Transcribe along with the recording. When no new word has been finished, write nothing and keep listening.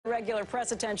regular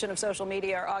press attention of social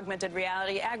media or augmented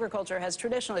reality, agriculture has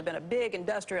traditionally been a big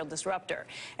industrial disruptor.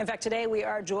 In fact, today we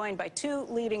are joined by two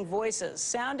leading voices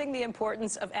sounding the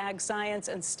importance of ag science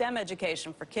and STEM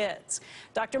education for kids.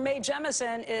 Dr. Mae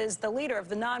Jemison is the leader of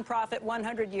the nonprofit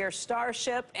 100-Year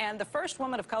Starship and the first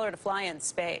woman of color to fly in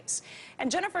space.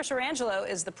 And Jennifer Sirangelo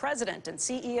is the president and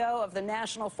CEO of the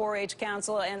National 4-H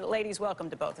Council. And ladies, welcome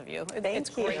to both of you. It's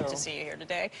great to see you here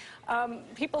today.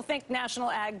 People think National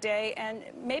Ag Day, and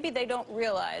maybe they don't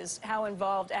realize how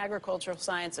involved agricultural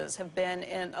sciences have been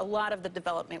in a lot of the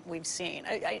development we've seen.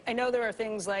 I know there are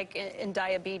things like in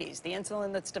diabetes. The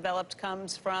insulin that's developed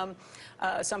comes from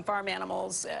some farm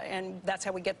animals, and that's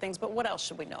how we get things. But what else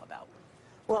should we know about?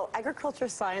 Well, agriculture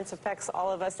science affects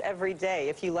all of us every day.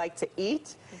 If you like to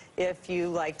eat, if you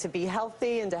like to be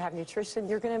healthy and to have nutrition,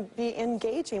 you're going to be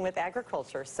engaging with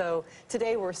agriculture. So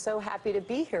today we're so happy to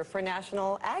be here for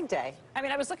National Ag Day. I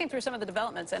mean, I was looking through some of the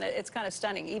developments, and it's kind of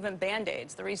stunning. Even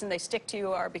Band-Aids, the reason they stick to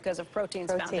you are because of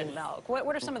proteins found in milk.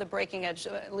 What are some of the breaking edge,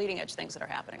 leading edge things that are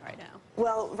happening right now?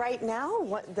 Well, right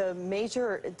now, the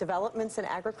major developments in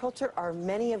agriculture are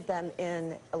many of them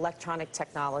in electronic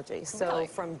technology. So really?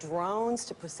 From drones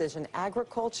to precision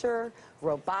agriculture,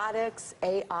 robotics,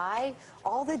 AI,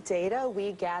 all the data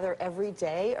we gather every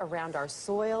day around our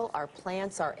soil, our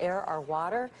plants, our air, our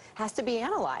water has to be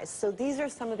analyzed. So these are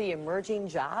some of the emerging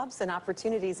jobs and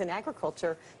opportunities in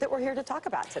agriculture that we're here to talk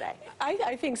about today.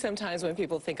 I think sometimes when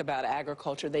people think about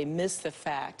agriculture, they miss the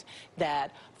fact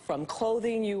that from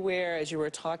clothing you wear, as you were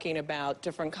talking about,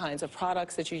 different kinds of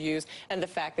products that you use, and the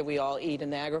fact that we all eat in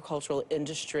the agricultural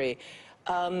industry,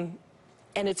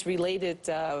 and its related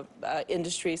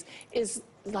industries, is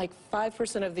like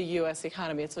 5% of the U.S.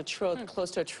 economy. It's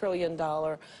close to $1 trillion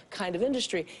kind of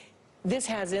industry. This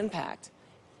has impact.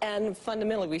 And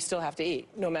fundamentally, we still have to eat,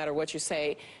 no matter what you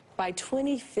say. By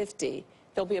 2050,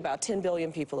 there'll be about 10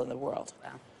 billion people in the world.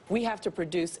 Wow. We have to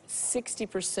produce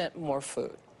 60% more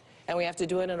food. And we have to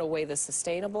do it in a way that's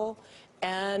sustainable.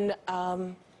 And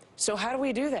so how do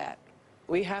we do that?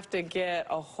 We have to get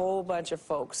a whole bunch of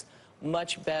folks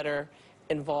much better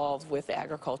involved with the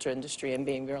agriculture industry and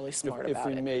being really smart about it.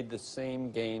 If we made the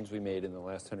same gains we made in the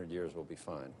last 100 years, we'll be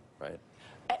fine, right?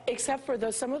 Except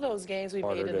for some of those gains we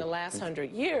made in the last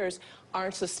 100 years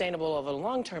aren't sustainable over the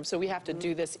long term, so we have to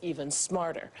do this even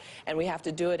smarter. And we have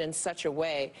to do it in such a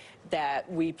way that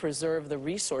we preserve the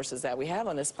resources that we have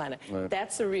on this planet. Right.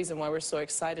 That's the reason why we're so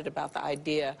excited about the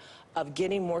idea of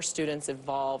getting more students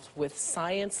involved with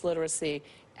science literacy,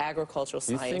 agricultural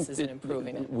sciences, and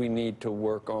improving it. We need to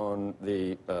work on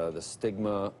the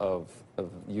stigma of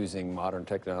using modern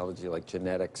technology like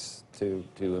genetics to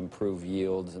improve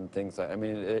yields and things like. I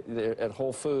mean, at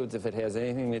Whole Foods, if it has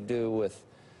anything to do with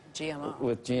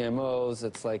GMOs,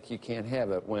 it's like you can't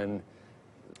have it. When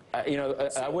you know,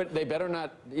 they better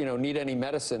not, need any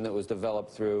medicine that was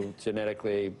developed through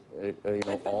genetically,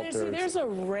 altered. There's a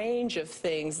range of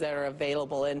things that are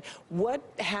available, and what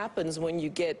happens when you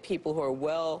get people who are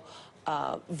well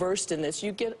versed in this,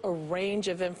 you get a range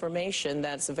of information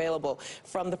that's available,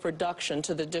 from the production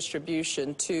to the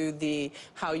distribution to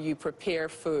how you prepare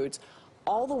foods,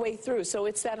 all the way through. So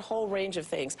it's that whole range of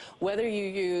things, whether you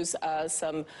use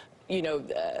some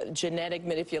genetic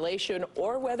manipulation,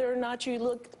 or whether or not you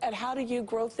look at how do you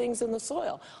grow things in the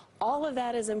soil. All of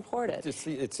that is important.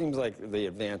 It seems like the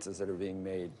advances that are being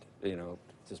made,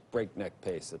 just breakneck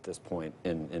pace at this point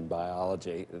in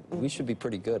biology. We should be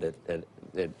pretty good at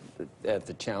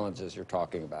the challenges you're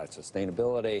talking about.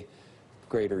 Sustainability,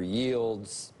 greater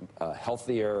yields,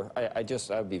 healthier.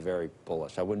 I'd be very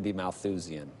bullish. I wouldn't be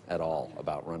Malthusian at all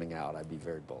about running out. I'd be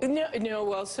very bullish. No,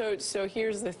 well, so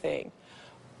here's the thing.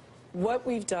 What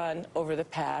we've done over the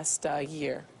past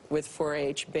year with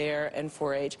 4-H, Bayer and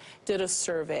 4-H, did a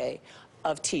survey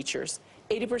of teachers.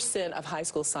 80% of high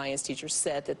school science teachers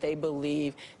said that they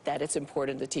believe that it's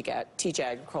important to teach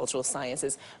agricultural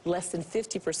sciences. Less than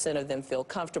 50% of them feel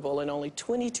comfortable, and only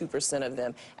 22% of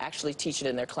them actually teach it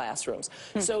in their classrooms.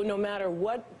 So no matter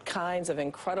what kinds of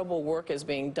incredible work is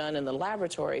being done in the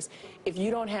laboratories, if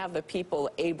you don't have the people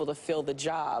able to fill the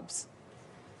jobs,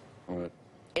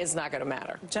 it's not going to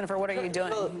matter. Jennifer, what are you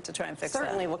doing to try and fix that?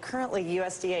 Certainly. Well, currently,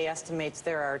 USDA estimates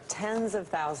there are tens of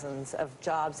thousands of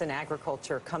jobs in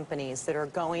agriculture companies that are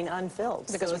going unfilled.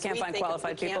 Because we can't find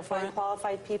qualified people for it? We can't find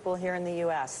qualified people here in the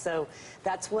U.S. So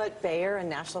that's what Bayer and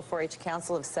National 4-H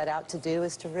Council have set out to do,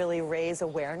 is to really raise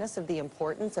awareness of the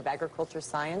importance of agriculture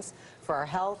science for for our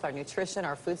health, our nutrition,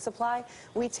 our food supply,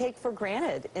 we take for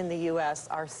granted in the U.S.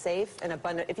 our safe and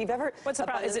abundant, if you've ever, What's the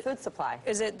problem? abundant food supply.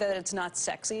 Is it that it's not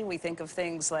sexy? We think of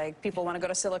things like people want to go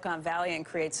to Silicon Valley and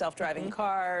create self-driving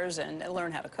cars and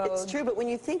learn how to code. It's true, but when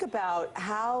you think about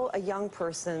how a young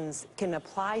person can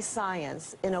apply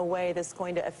science in a way that's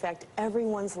going to affect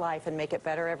everyone's life and make it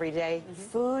better every day,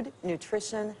 food,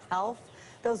 nutrition, health,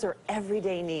 those are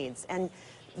everyday needs. And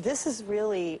this is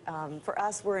really, for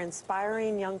us, we're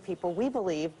inspiring young people. We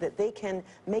believe that they can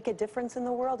make a difference in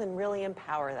the world and really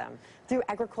empower them through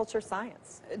agriculture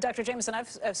science. Dr. Jemison,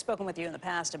 I've spoken with you in the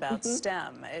past about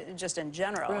STEM, just in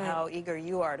general, how eager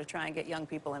you are to try and get young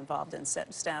people involved in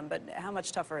STEM, but how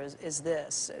much tougher is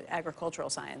this, agricultural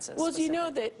sciences? Well, you know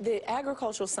that the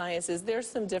agricultural sciences, there's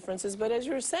some differences, but as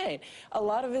you were saying, a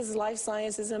lot of it is life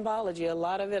sciences and biology. A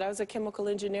lot of it, I was a chemical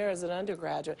engineer as an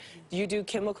undergraduate. You do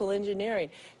chemical engineering,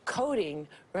 coding,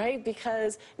 right?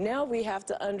 Because now we have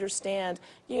to understand,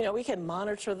 you know, we can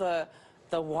monitor the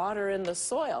water in the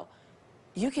soil.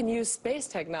 You can use space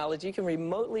technology. You can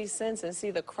remotely sense and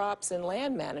see the crops and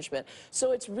land management.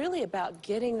 So it's really about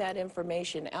getting that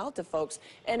information out to folks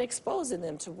and exposing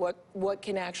them to what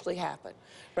can actually happen,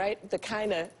 right? The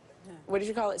kind of, what did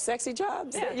you call it, sexy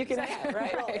jobs that you can have,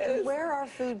 right? And where our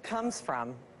food comes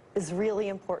from is really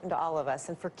important to all of us.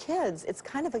 And for kids, it's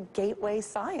kind of a gateway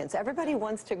science. Everybody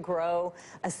wants to grow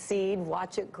a seed,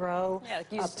 watch it grow, Yeah, you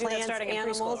do that plants, starting in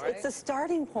animals. preschool, right? It's a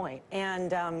starting point,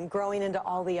 and growing into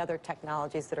all the other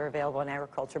technologies that are available in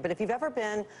agriculture. But if you've ever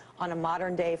been on a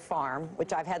modern-day farm,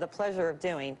 which I've had the pleasure of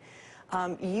doing,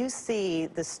 you see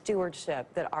the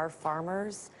stewardship that our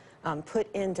farmers put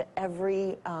into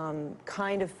every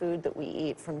kind of food that we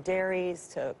eat, from dairies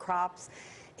to crops.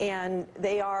 And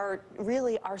they are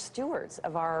really our stewards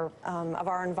of our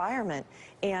environment.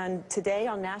 And today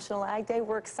on National Ag Day,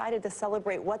 we're excited to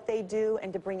celebrate what they do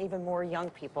and to bring even more young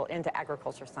people into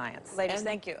agriculture science. Ladies,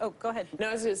 thank you. Oh, go ahead. No,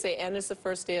 I was going to say, and it's the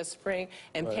first day of spring,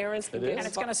 and parents can get And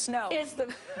it's going to snow. It's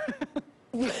the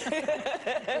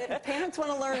If parents want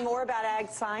to learn more about ag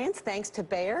science, thanks to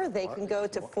Bayer, they can go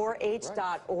to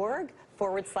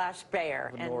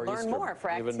 4h.org/Bayer and learn more for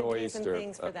activities and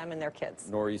things for them and their kids.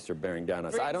 Nor'easter bearing down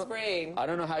us. I don't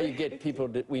know how you get people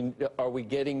to, are we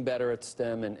getting better at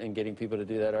STEM and getting people to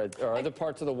do that? Are other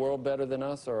parts of the world better than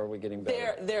us, or are we getting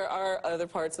better? There are other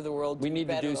parts of the world we need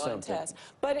to do better on something. tests.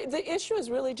 But the issue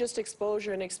is really just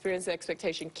exposure and experience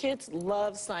expectation. Kids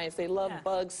love science. They love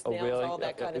bugs, snails, all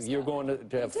that kind of stuff. You're going to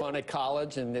have fun at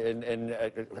college, and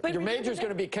your major's going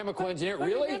to be chemical engineer.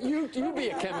 Really? You be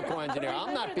a chemical engineer.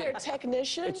 I'm not being technicians.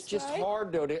 It's just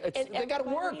hard, though. They got to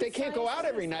work. They can't go out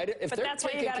every night. If they're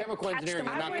taking chemical engineering,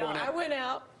 you're not going out. I went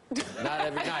out. Not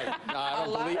every night. No, I don't a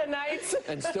lot of nights.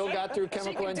 And still got through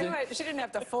chemical engineering. She didn't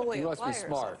have to fully You must be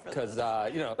smart, because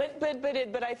you know.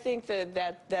 But I think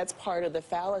that's part of the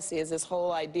fallacy, is this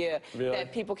whole idea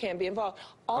that people can't be involved.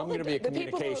 I'm going to be a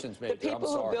communications major. The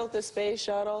people who built the space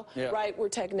shuttle, right, were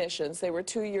technicians. They were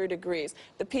 2-year degrees.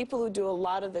 The people who do a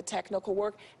lot of the technical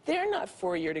work, they're not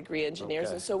 4-year degree engineers.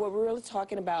 Okay. And so what we're really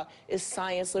talking about is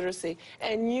science literacy.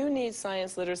 And you need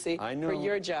science literacy for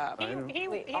your job. He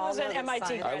was an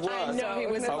MIT graduate. I know he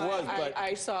was. but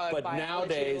I saw it. But biology,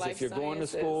 nowadays, life if you're going to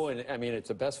sciences. school, and I mean, it's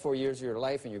the best 4 years of your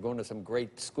life, and you're going to some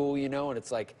great school, you know, and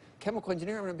it's like chemical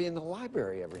engineering, I'm going to be in the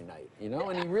library every night, you know,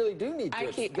 and you really do need to. I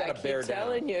keep bear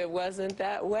telling down. you, it wasn't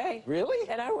that way. Really?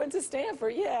 And I went to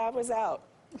Stanford. Yeah, I was out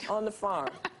on the farm.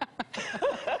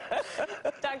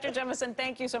 Dr. Jemison,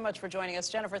 thank you so much for joining us.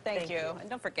 Jennifer, thank you. And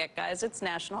don't forget, guys, it's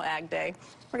National Ag Day.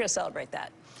 We're going to celebrate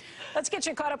that. Let's get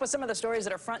you caught up with some of the stories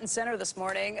that are front and center this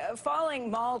morning. Falling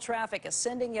mall traffic is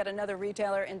sending yet another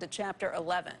retailer into Chapter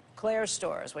 11. Claire's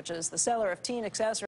Stores, which is the seller of teen accessories,